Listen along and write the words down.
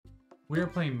We are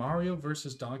playing Mario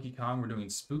versus Donkey Kong. We're doing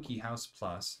Spooky House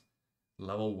Plus,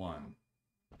 level 1.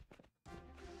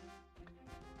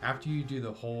 After you do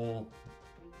the whole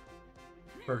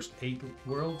first 8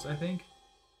 worlds, I think,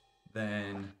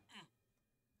 then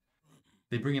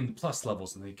they bring in the plus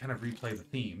levels and they kind of replay the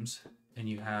themes. And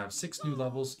you have 6 new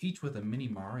levels, each with a mini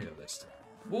Mario this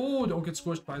time. Oh, don't get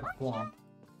squished by the claw.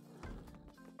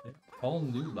 All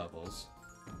new levels.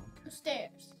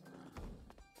 Stairs.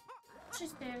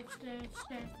 Stairs.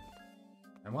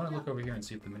 I want to look over here and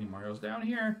see if the mini Mario's down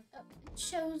here. It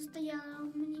shows the yellow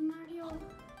mini Mario.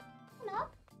 No.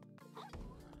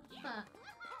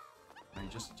 I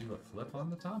just do a flip on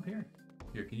the top here.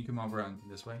 Here, can you come over on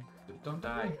this way? Don't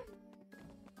die.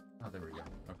 Oh, there we go.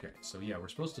 Okay, so yeah, we're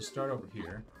supposed to start over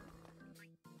here.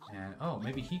 And, oh,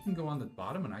 maybe he can go on the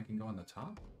bottom and I can go on the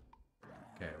top?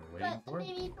 Okay, we're waiting for it.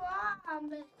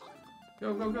 Go.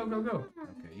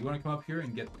 Okay, you want to come up here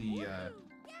and get the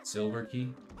silver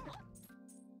key?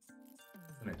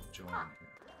 I'm gonna join here.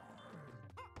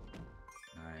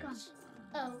 Nice.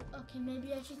 Oh, okay,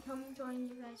 maybe I should come join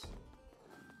you guys.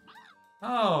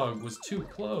 Oh, it was too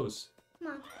close.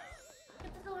 Come on.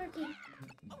 Get the silver key.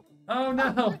 Oh,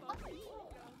 no!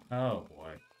 Oh,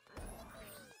 boy.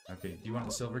 Okay, do you want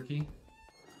the silver key?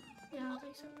 Yeah, I'll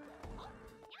take silver.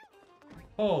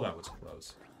 Oh, that was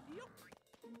close.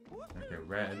 Okay,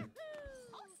 red.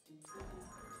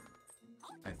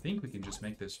 I think we can just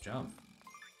make this jump.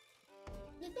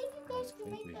 You think you guys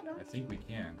can make that? I think we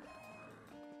can.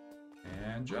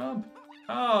 And jump.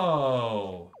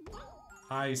 Oh!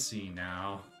 I see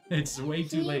now. It's way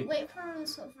too late. Wait for the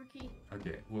silver key.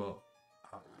 Okay, well,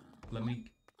 let me,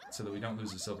 so that we don't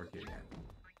lose the silver key again.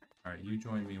 Alright, you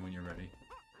join me when you're ready.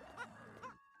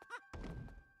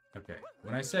 Okay,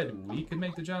 when I said we could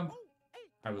make the jump,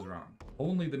 I was wrong.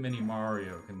 Only the mini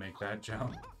Mario can make that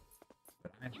jump.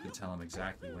 But I have to tell him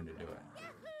exactly when to do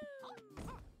it.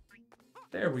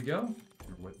 There we go.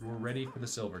 We're ready for the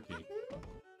silver key.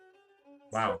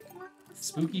 Wow.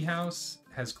 Spooky House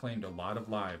has claimed a lot of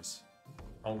lives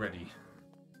already.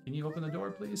 Can you open the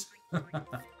door, please?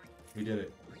 We did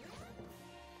it.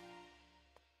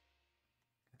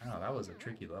 Oh, that was a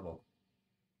tricky level.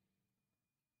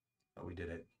 But we did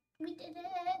it. We did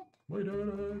it. We did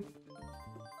it.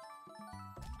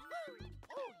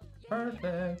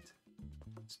 Perfect.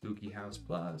 Spooky House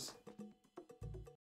Plus.